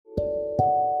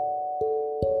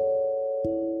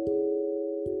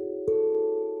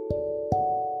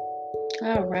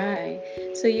All right.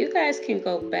 So you guys can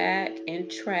go back and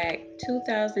track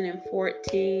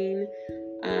 2014,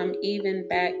 even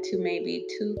back to maybe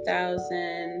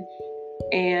 2000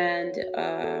 and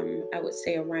I would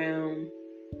say around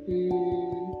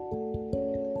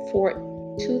mm, four,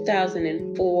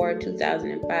 2004,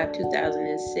 2005,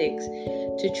 2006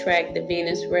 to track the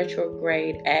Venus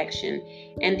retrograde action.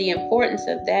 And the importance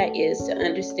of that is to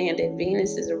understand that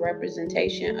Venus is a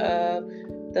representation of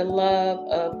the love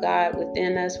of God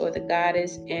within us, or the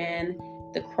goddess, and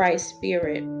the Christ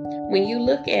spirit. When you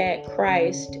look at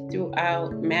Christ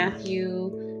throughout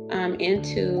Matthew,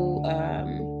 into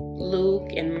Luke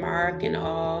and Mark and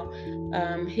all,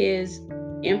 his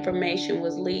information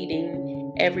was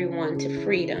leading everyone to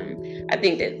freedom. I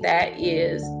think that that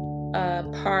is a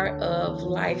part of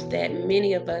life that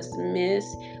many of us miss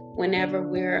whenever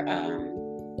we're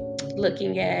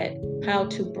looking at how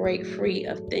to break free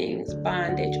of things,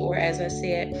 bondage, or as I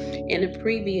said in a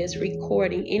previous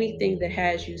recording, anything that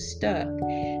has you stuck.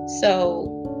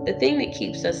 So, the thing that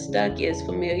keeps us stuck is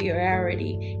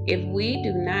familiarity. If we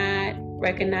do not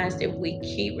recognize that we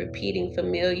keep repeating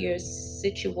familiar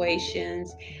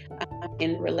situations,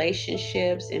 in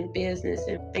relationships, in business,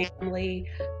 in family,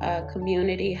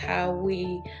 community, how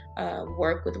we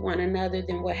work with one another,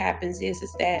 then what happens is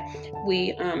that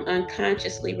we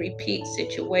unconsciously repeat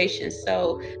situations.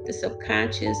 So the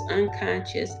subconscious,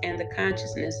 unconscious, and the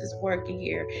consciousness is working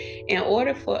here. In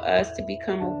order for us to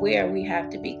become aware, we have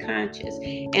to be conscious.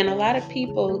 And a lot of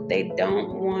people, they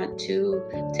don't want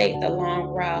to take the long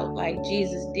route like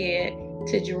Jesus did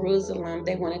to Jerusalem.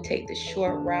 They want to take the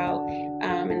short route,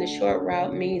 and the short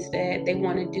route means that they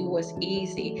want to do what's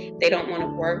easy. They don't want to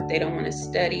work. They don't want to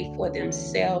study for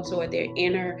themselves or their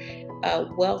inner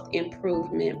wealth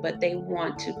improvement, but they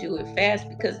want to do it fast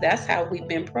because that's how we've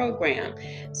been programmed.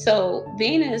 So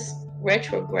Venus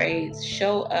retrogrades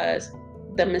show us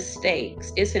the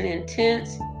mistakes. It's an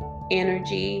intense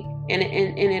energy, and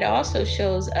it also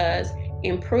shows us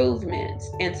improvements.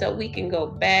 And so we can go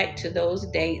back to those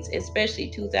dates, especially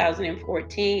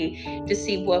 2014, to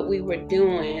see what we were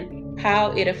doing,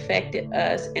 how it affected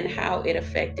us, and how it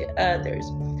affected others.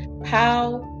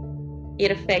 How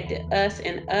it affected us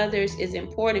and others is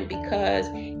important because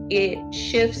it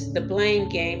shifts the blame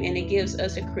game and it gives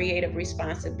us a creative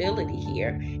responsibility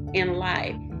here in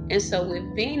life. And so, with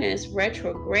Venus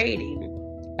retrograding,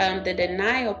 the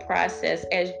denial process,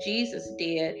 as Jesus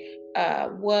did,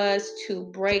 was to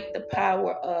break the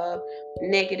power of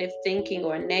negative thinking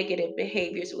or negative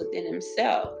behaviors within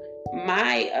himself.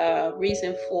 My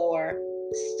reason for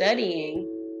studying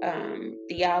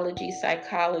theology,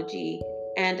 psychology,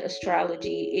 and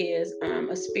astrology is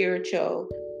a spiritual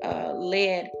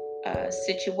led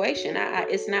situation.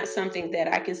 It's not something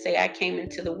that I can say I came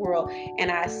into the world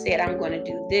and I said I'm going to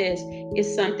do this.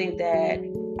 It's something that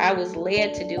I was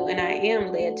led to do, and I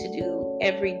am led to do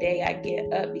every day I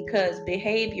get up, because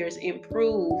behaviors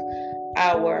improve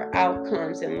our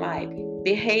outcomes in life.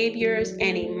 Behaviors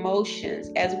and emotions,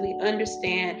 as we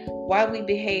understand why we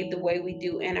behave the way we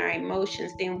do in our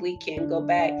emotions, then we can go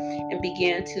back and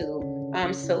begin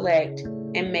to select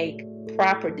and make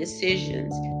proper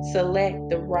decisions, select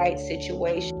the right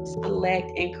situations,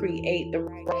 select and create the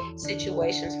right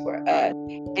situations for us,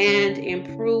 and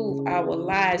improve our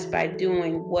lives by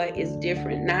doing what is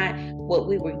different, not what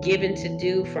we were given to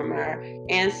do from our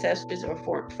ancestors or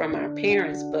from our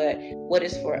parents, but what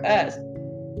is for us.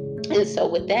 And so,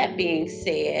 with that being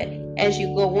said, as you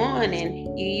go on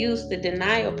and you use the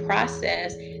denial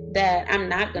process, that I'm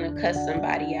not going to cuss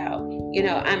somebody out,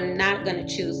 I'm not going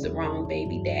to choose the wrong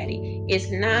baby daddy.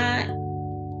 It's not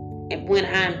when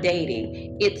I'm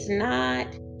dating, it's not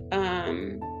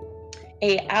um,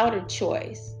 a outer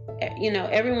choice.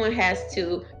 Everyone has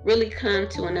to really come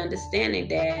to an understanding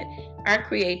that our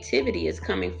creativity is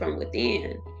coming from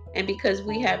within. And because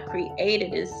we have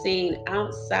created and seen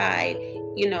outside,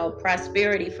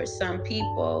 prosperity for some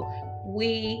people,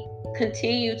 we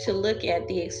continue to look at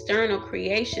the external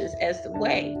creations as the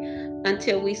way.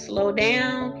 Until we slow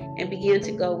down and begin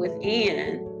to go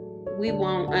within, we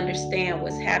won't understand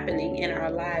what's happening in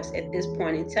our lives at this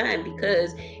point in time,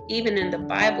 because even in the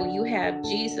Bible, you have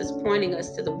Jesus pointing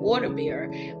us to the water bearer,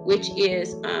 which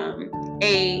is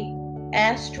a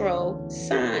astro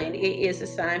sign. It is a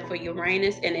sign for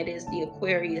Uranus, and it is the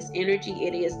Aquarius energy.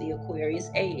 It is the Aquarius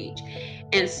age.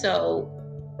 And so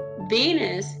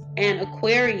Venus and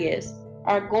Aquarius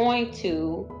are going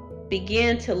to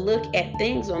begin to look at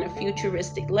things on a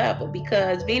futuristic level,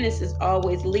 because Venus is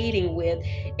always leading with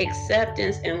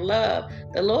acceptance and love.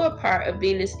 The lower part of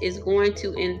Venus is going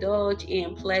to indulge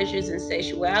in pleasures and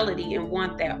sexuality and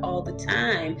want that all the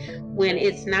time, when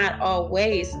it's not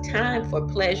always time for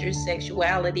pleasure,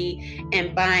 sexuality,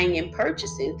 and buying and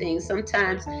purchasing things.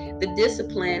 Sometimes the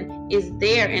discipline is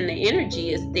there and the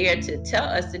energy is there to tell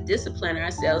us to discipline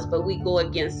ourselves, but we go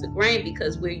against the grain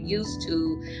because we're used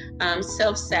to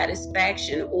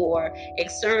self-satisfaction, or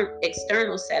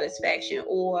external satisfaction,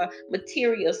 or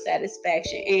material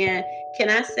satisfaction. And can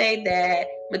I say that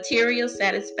material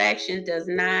satisfaction does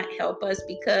not help us,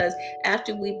 because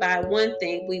after we buy one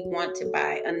thing, we want to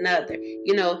buy another.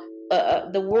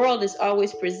 The world is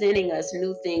always presenting us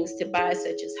new things to buy,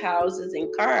 such as houses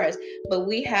and cars, but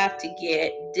we have to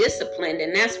get disciplined.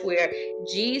 And that's where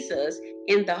Jesus,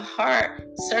 in the heart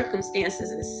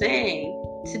circumstances, is saying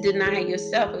to deny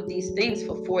yourself of these things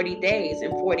for 40 days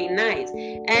and 40 nights.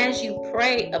 As you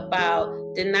pray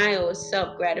about denial of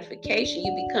self-gratification,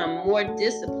 you become more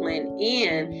disciplined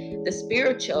in the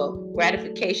spiritual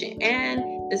gratification, and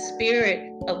the Spirit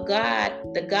of God,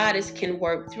 the Goddess, can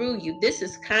work through you. This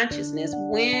is consciousness.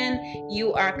 When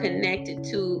you are connected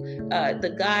to the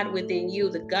God within you,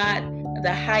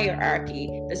 the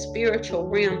hierarchy, the spiritual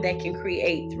realm that can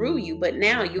create through you. But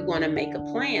now you're going to make a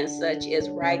plan, such as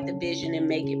write the vision and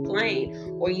make it plain.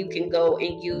 Or you can go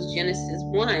and use Genesis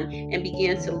 1 and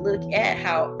begin to look at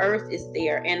how earth is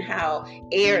there, and how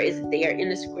air is there in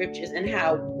the scriptures, and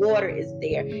how water is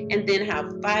there, and then how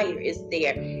fire is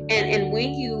there. And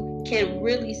when you can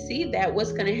really see that,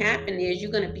 what's going to happen is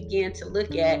you're going to begin to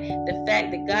look at the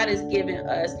fact that God has given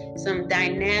us some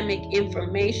dynamic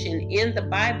information in the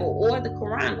Bible or the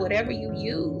Quran, whatever you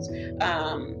use,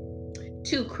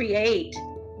 to create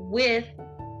with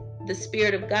the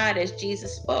Spirit of God, as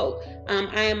Jesus spoke.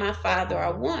 I and my Father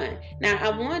are one. Now,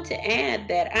 I want to add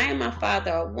that I and my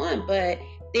Father are one, but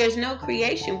there's no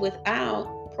creation without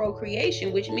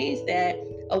procreation, which means that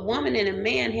a woman and a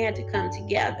man had to come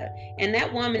together. And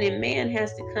that woman and man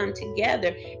has to come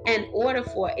together in order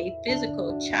for a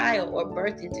physical child or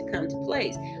birthing to come to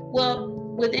place. Well,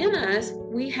 within us,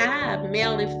 we have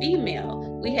male and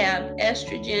female. We have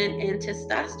estrogen and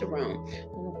testosterone.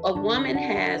 A woman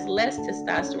has less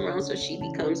testosterone, so she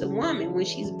becomes a woman when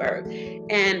she's birthed,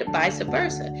 and vice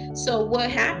versa. So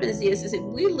what happens is if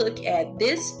we look at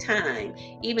this time,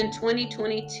 even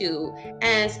 2022,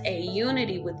 as a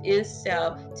unity within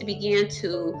self, to begin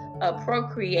to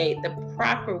procreate the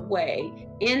proper way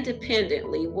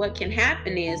independently, what can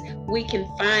happen is we can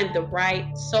find the right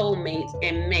soulmates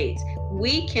and mates.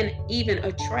 We can even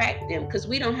attract them, because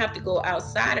we don't have to go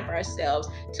outside of ourselves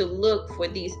to look for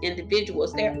these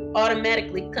individuals. They're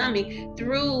automatically coming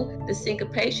through the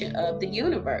syncopation of the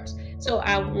universe. So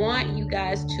I want you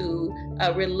guys to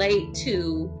relate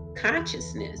to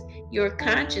consciousness. Your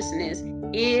consciousness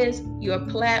is your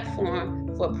platform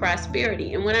for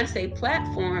prosperity. And when I say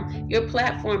platform, your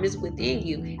platform is within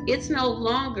you. It's no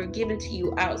longer given to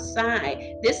you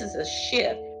outside. This is a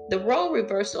shift. The role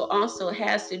reversal also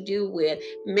has to do with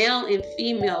male and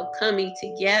female coming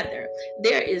together.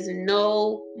 There is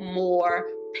no more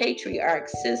patriarch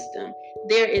system.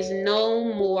 There is no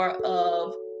more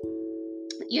of,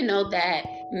 that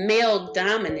male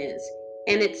dominance.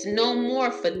 And it's no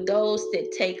more for those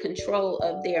that take control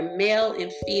of their male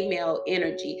and female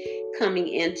energy coming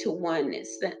into oneness.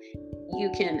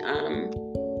 You can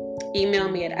email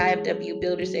me at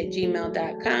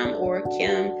ifwbuilders@gmail.com, or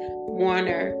Kim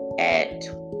Warner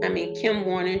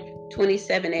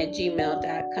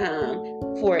 27@gmail.com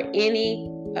for any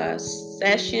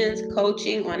sessions,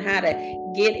 coaching on how to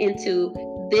get into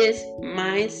this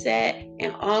mindset,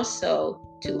 and also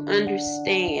to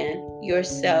understand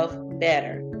yourself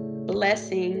better.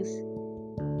 Blessings.